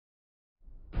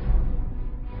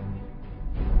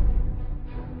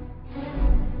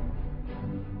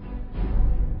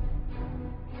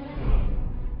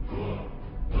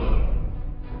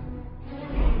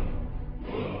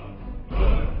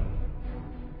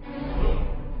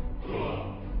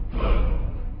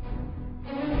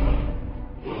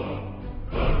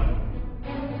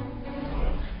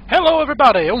Hello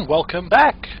everybody and welcome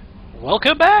back!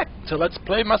 Welcome back to Let's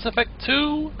Play Mass Effect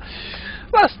 2!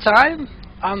 Last time,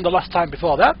 and the last time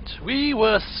before that, we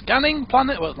were scanning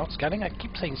planet... well, not scanning, I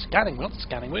keep saying scanning, we're not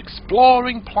scanning, we're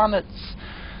exploring planets.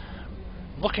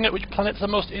 Looking at which planets are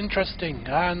most interesting,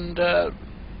 and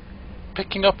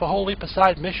picking up a whole heap of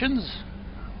side missions,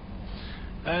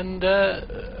 and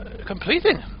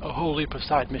completing a whole heap of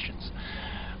side missions.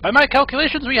 By my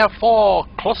calculations, we have 4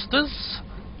 clusters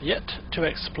yet to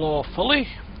explore fully,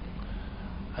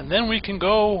 and then we can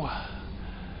go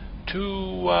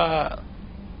to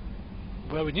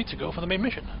where we need to go for the main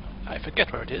mission. I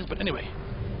forget where it is, but anyway.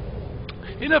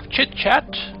 Enough chit chat,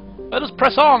 let us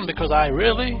press on because I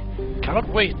really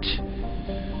cannot wait.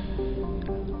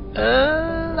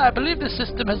 I believe this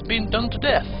system has been done to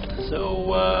death,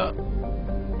 so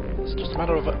it's just a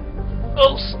matter of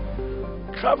us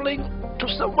travelling to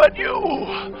somewhere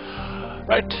new.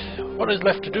 Right, what is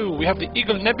left to do? We have the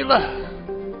Eagle Nebula.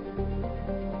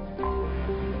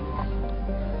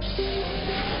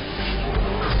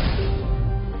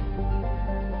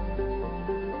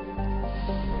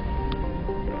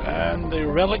 And the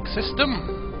Relic system.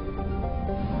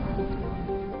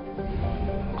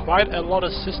 Quite a lot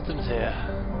of systems here.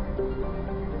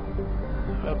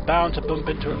 We're bound to bump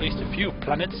into at least a few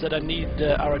planets that need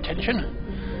our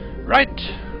attention. Right.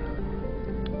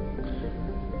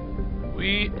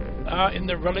 We are in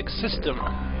the Relic system,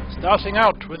 starting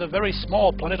out with a very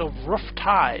small planet of Rough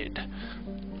Tide,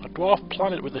 a dwarf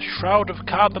planet with a shroud of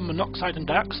carbon monoxide and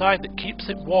dioxide that keeps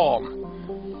it warm.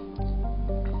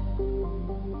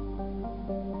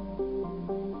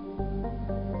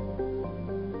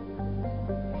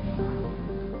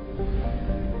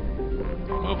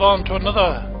 Move on to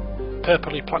another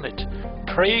purpley planet,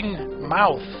 Praying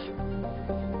Mouth.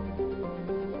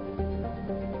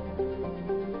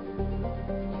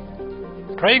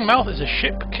 Praying Mouth is a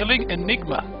ship-killing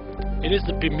enigma. It is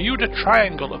the Bermuda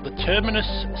Triangle of the Terminus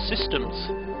systems.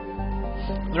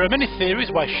 There are many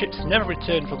theories why ships never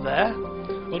return from there.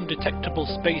 Undetectable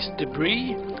space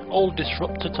debris, old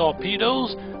disruptor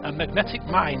torpedoes, and magnetic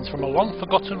mines from a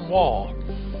long-forgotten war.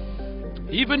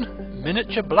 Even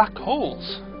miniature black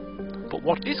holes. But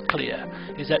what is clear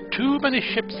is that too many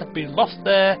ships have been lost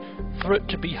there for it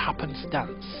to be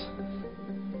happenstance.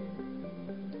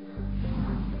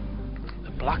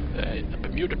 The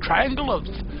Bermuda Triangle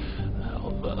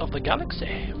of the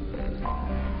galaxy.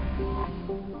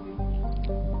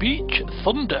 Beach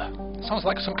Thunder. Sounds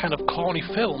like some kind of corny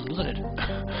film, doesn't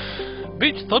it?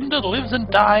 Beach Thunder lives and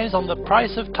dies on the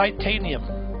price of titanium,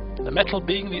 the metal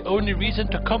being the only reason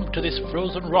to come to this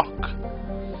frozen rock.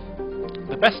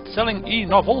 The best-selling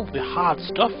e-novel, The Hard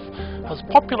Stuff, has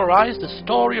popularized the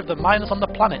story of the miners on the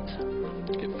planet.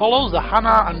 It follows the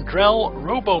Hanar and Drell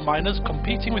robo-miners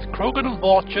competing with Krogan and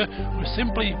Vorcha, who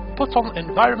simply put on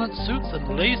environment suits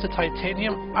and lays the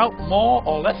titanium out more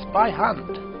or less by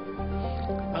hand.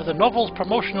 As the novel's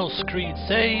promotional screed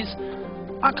says,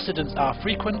 accidents are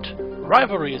frequent,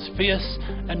 rivalry is fierce,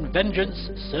 and vengeance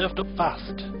served up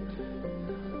fast.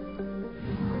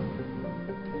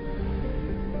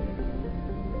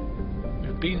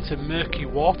 We've been to murky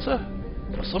water,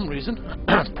 for some reason,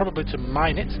 probably to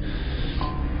mine it.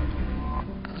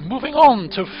 Moving on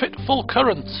to Fitful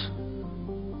Current.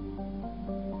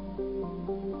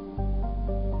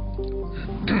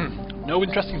 No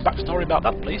interesting backstory about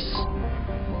that place.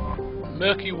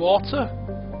 Murky Water.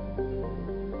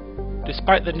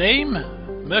 Despite the name,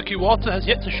 Murky Water has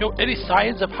yet to show any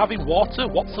signs of having water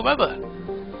whatsoever.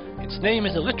 Its name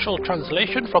is a literal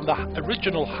translation from the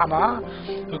original Hanar,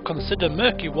 who consider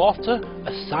murky water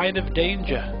a sign of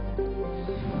danger.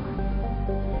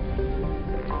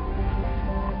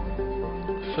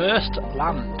 First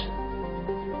Land.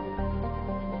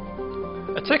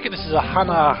 I take it this is a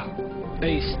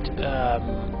Hanar-based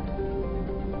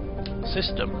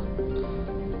system.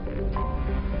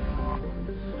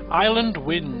 Island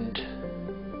Wind.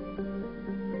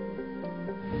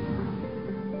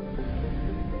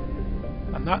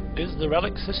 And that is the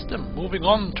Relic system. Moving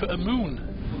on to a moon.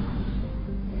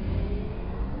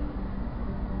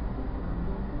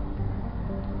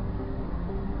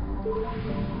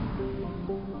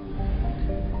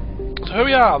 So here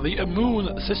we are, the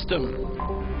Amoon system.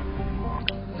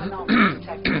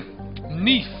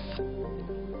 Neath.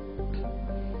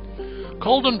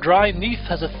 Cold and dry, Neath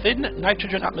has a thin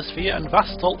nitrogen atmosphere and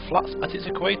vast salt flats at its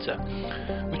equator,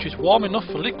 which is warm enough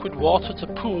for liquid water to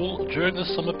pool during the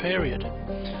summer period.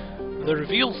 The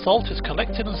revealed salt is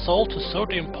collected and sold to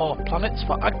sodium-poor planets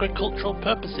for agricultural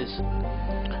purposes.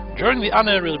 During the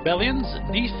Anna rebellions,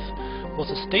 Neath was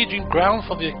a staging ground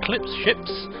for the Eclipse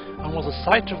ships and was the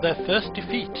site of their first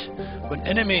defeat, when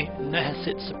enemy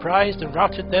Nehesit surprised and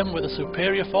routed them with a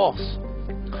superior force.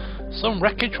 Some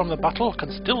wreckage from the battle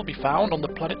can still be found on the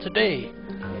planet today.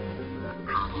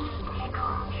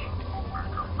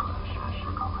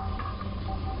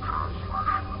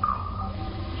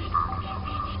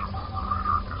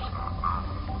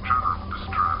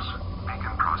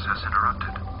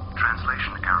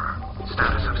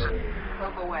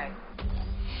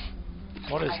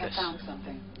 What is this?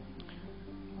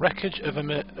 Wreckage of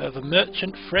a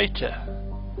merchant freighter.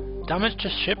 Damage to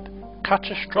ship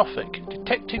catastrophic.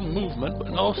 Detecting movement but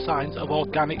no signs of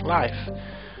organic life.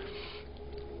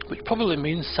 Which probably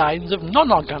means signs of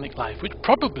non-organic life, which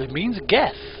probably means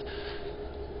Geth.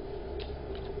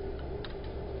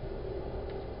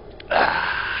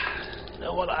 You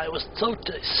know what, I was so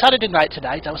Saturday night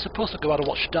tonight, I was supposed to go out and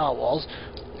watch Star Wars,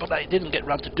 but I didn't get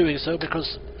round to doing so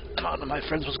because none of my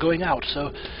friends was going out,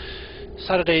 so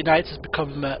Saturday night has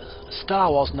become Star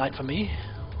Wars night for me.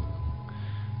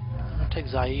 I'll take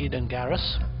Zaid and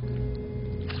Garrus.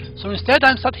 So instead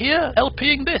I'm sat here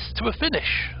LPing this to a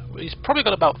finish. He's probably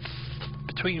got about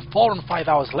between 4 and 5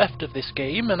 hours left of this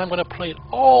game, and I'm going to play it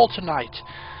all tonight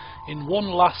in one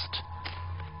last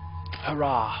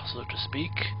hurrah, so to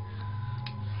speak.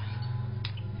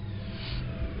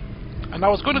 And I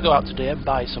was going to go out today and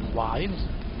buy some wine.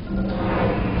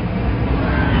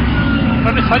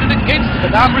 I decided against it,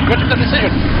 and now I'm regretting the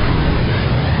decision.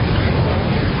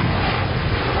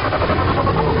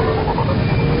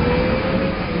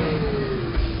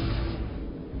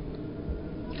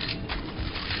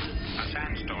 A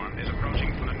sandstorm is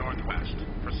approaching from the northwest.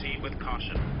 Proceed with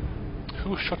caution.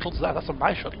 Whose shuttle's that? That's not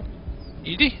my shuttle.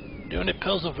 Edie, do you have any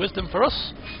pearls of wisdom for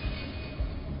us?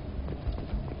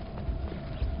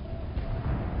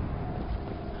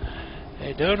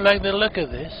 I don't like the look of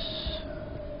this.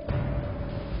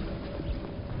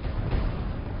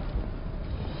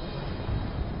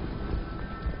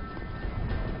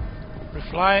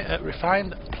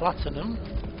 Refined platinum.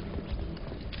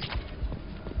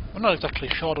 We're not exactly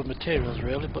short of materials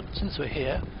really, but since we're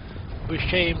here, we're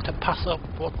ashamed to pass up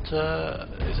what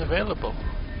is available.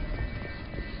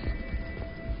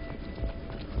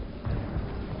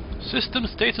 System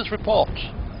status report.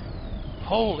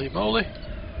 Holy moly.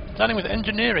 Standing with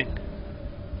engineering.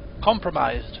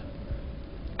 Compromised.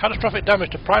 Catastrophic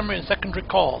damage to primary and secondary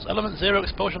cores. Element 0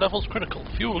 exposure levels critical.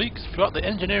 Fuel leaks throughout the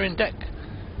engineering deck.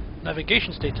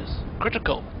 Navigation status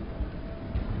critical.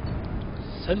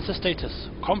 Sensor status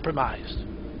compromised.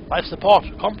 Life support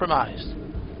compromised.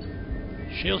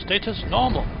 Shield status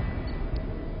normal.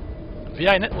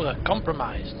 VI network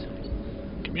compromised.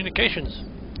 Communications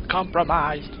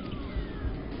compromised.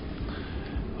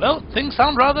 Well, things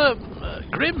sound rather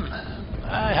grim,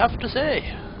 I have to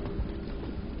say.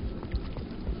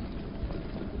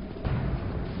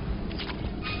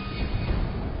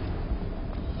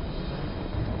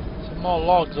 Some more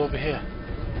logs over here.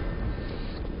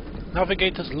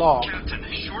 Navigator's log. Captain,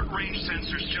 short-range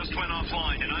sensors just went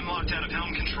offline and I'm locked out of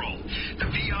helm control. The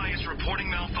VI is reporting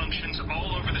malfunctions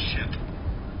all over the ship.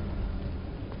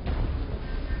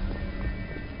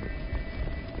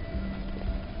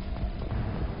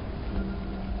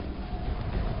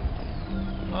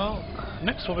 Well,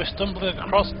 next we'll be stumbling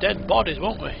across dead bodies,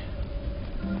 won't we?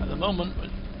 At the moment...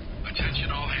 Attention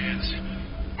all hands.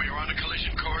 We are on a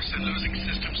collision course and losing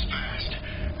systems fast.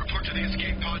 Report to the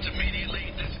escape pods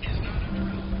immediately. This is not a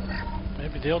drill.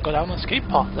 Maybe they all got down on escape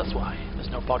pods, that's why. There's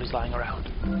no bodies lying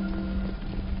around.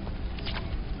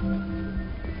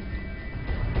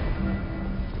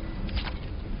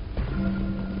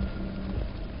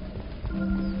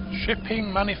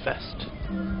 Shipping manifest.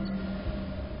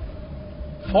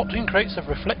 14 crates of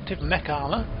reflective mech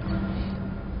armor,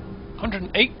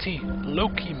 180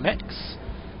 Loki mechs,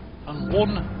 and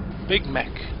 1 big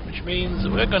mech, which means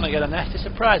we're going to get a nasty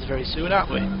surprise very soon, aren't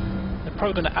we? They're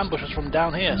probably going to ambush us from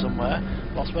down here somewhere,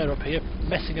 whilst we're up here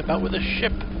messing about with the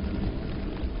ship.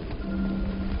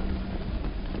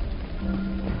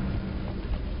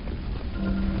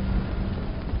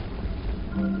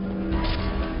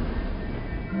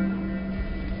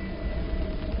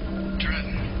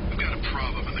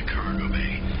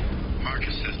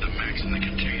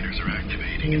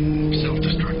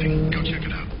 Self-destructing. Go check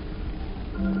it out.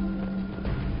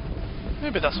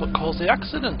 Maybe that's what caused the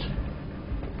accident.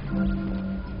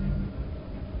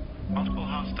 Multiple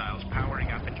hostiles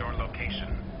powering up at your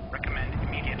location. Recommend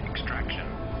immediate extraction.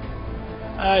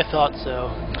 I thought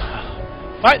so.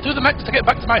 Fight through the mechs to get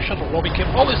back to my shuttle. Well, we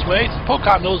came all this way,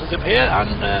 Pokar knows us up here,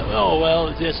 and, oh well,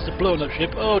 this is a blown up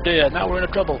ship. Oh dear, now we're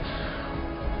in trouble.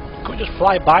 Could we just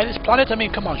fly by this planet? I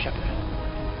mean, come on, Shepard.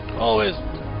 Always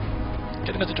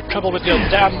getting us into trouble with your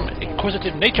damn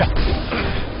inquisitive nature.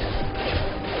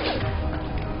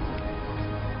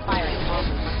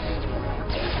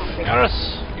 Garrus,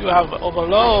 you have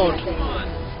overload.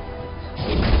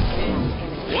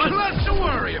 What's left to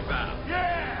worry about?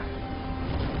 Yeah!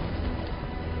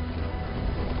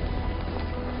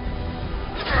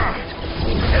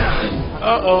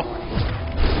 Uh-oh.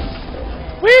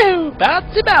 Woo!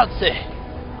 Bouncy bouncy!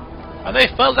 And they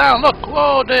fell down, look!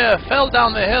 Whoa dear, fell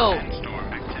down the hill.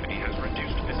 Storm activity has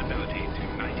reduced visibility to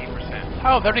 90%.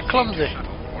 How very clumsy.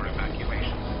 Shuttle for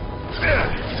evacuation.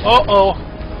 Uh-oh.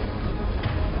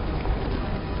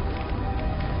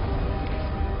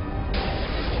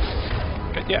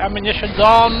 Get your ammunitions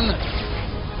on.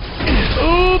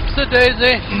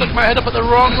 Oops-a-daisy. Stuck my head up at the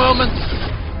wrong moment.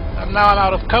 And now I'm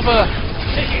out of cover.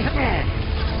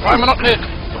 Why am I not clear?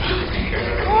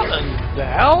 What the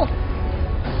hell?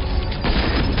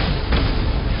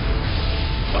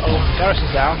 Uh-oh, Garrus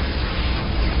is down.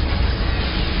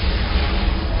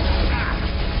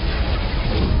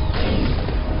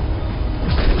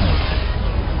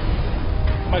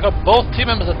 Oh my god, both team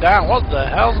members are down. What the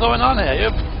hell's going on here?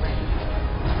 You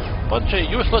bunch of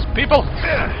useless people.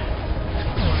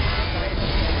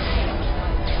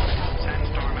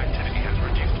 Sandstorm activity has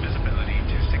reduced visibility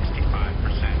to 65%.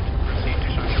 Proceed to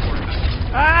shut your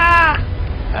quarterback. Ah!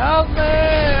 Help me!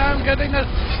 I'm getting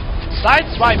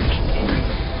sideswiped.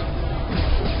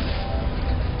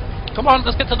 Come on,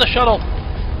 let's get to the shuttle.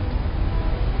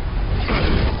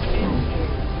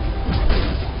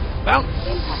 Bounce,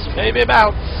 baby,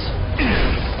 bounce.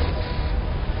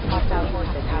 Hostile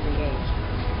forces have engaged.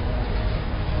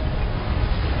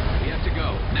 We have to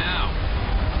go now.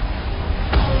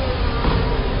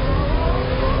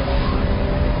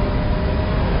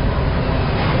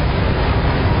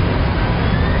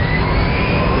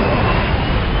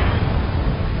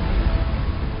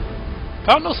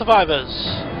 Found no survivors.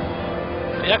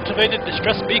 Deactivated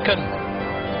distress beacon.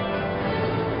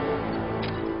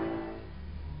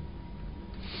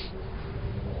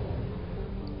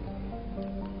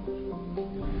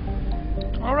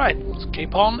 Alright, let's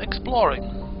keep on exploring.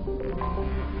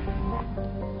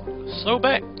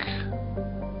 Sobek.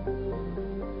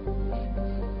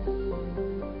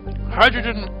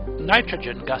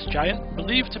 Hydrogen-nitrogen gas giant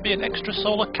believed to be an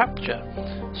extrasolar capture.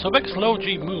 Sobek's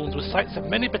low-G moons were sites of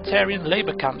many Batarian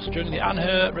labour camps during the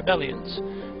Anhur rebellions,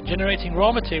 generating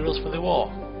raw materials for the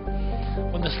war.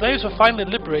 When the slaves were finally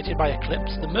liberated by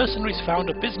Eclipse, the mercenaries found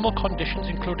abysmal conditions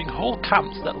including whole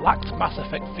camps that lacked Mass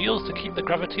Effect fields to keep the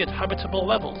gravity at habitable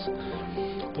levels.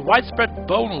 The widespread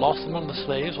bone loss among the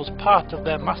slaves was part of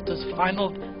their master's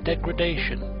final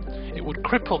degradation. It would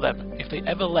cripple them if they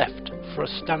ever left for a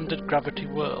standard gravity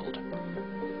world.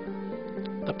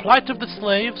 The plight of the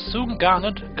slaves soon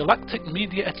garnered galactic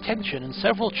media attention, and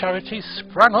several charities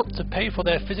sprang up to pay for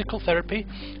their physical therapy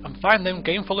and find them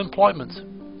gainful employment.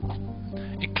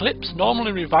 Eclipse,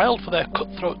 normally reviled for their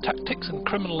cutthroat tactics and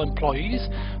criminal employees,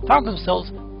 found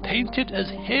themselves painted as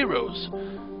heroes.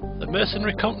 The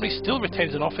mercenary company still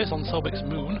retains an office on Sobek's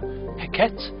moon,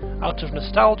 Heket, out of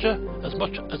nostalgia as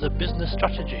much as a business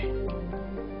strategy.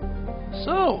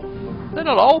 So, they're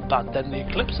not all bad then, the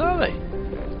Eclipse, are they?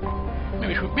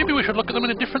 Maybe we should look at them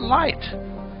in a different light.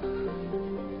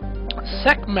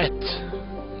 Sekhmet.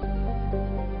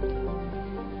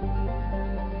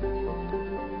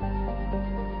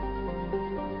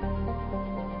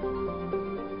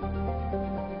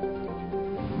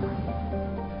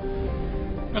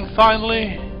 And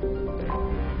finally,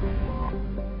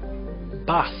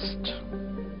 Bast.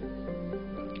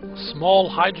 Small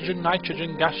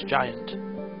hydrogen-nitrogen gas giant.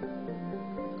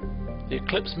 The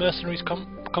Eclipse mercenaries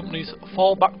company's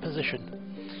fallback position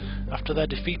after their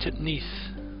defeat at Neath.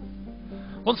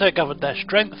 Once they gathered their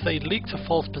strength, they leaked a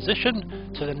false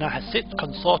position to the Nahassit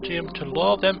consortium to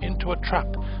lure them into a trap,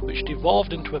 which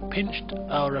devolved into a pitched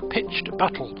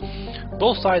battle.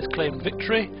 Both sides claimed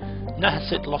victory.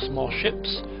 Nahassit lost more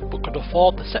ships, but could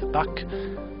afford the setback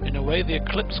in a way the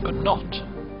Eclipse could not.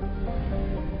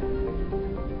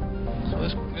 So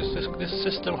this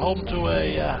system home to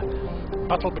a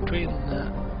battle between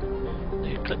the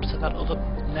Eclipse and that other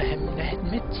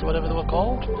Nehemits, or whatever they were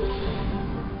called.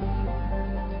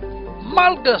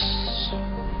 Malgus!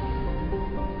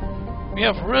 We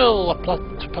have Rill, a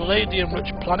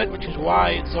palladium-rich planet, which is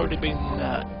why it's already been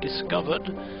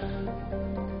discovered.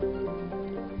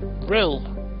 Rill,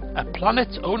 a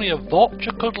planet only a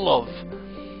Vorcha could love.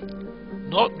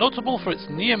 Notable for its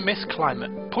near-miss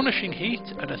climate, punishing heat,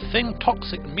 and a thin,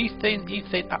 toxic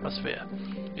methane-ethane atmosphere.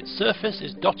 Its surface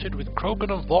is dotted with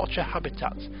Krogan and Vorcha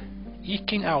habitats,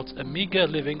 eking out a meagre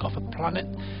living off a planet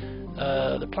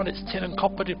the planet's tin and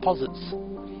copper deposits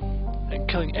and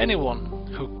killing anyone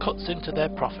who cuts into their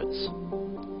profits.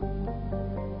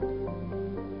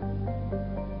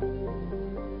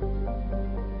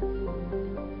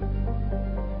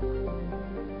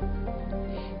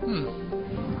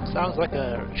 Sounds like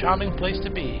a charming place to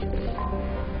be.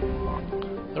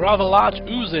 The rather large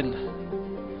Uzin,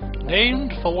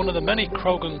 named for one of the many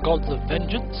Krogan gods of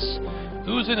vengeance.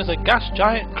 Uzin is a gas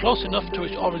giant close enough to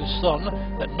its orange sun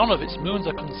that none of its moons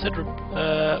are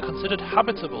considered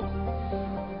habitable.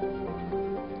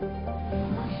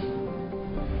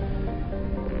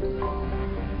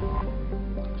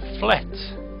 Flet.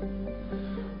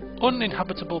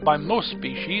 Uninhabitable by most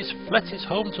species, Flet is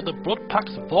home to the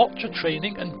Bloodpack's Vulture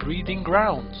training and breeding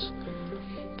grounds.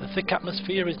 The thick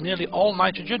atmosphere is nearly all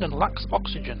nitrogen and lacks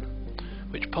oxygen,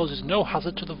 which poses no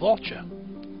hazard to the Vulture.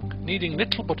 Needing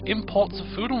little but imports of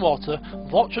food and water,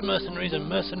 Vulture mercenaries and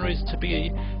mercenaries to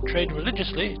be trade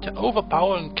religiously to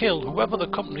overpower and kill whoever the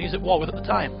company is at war with at the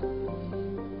time.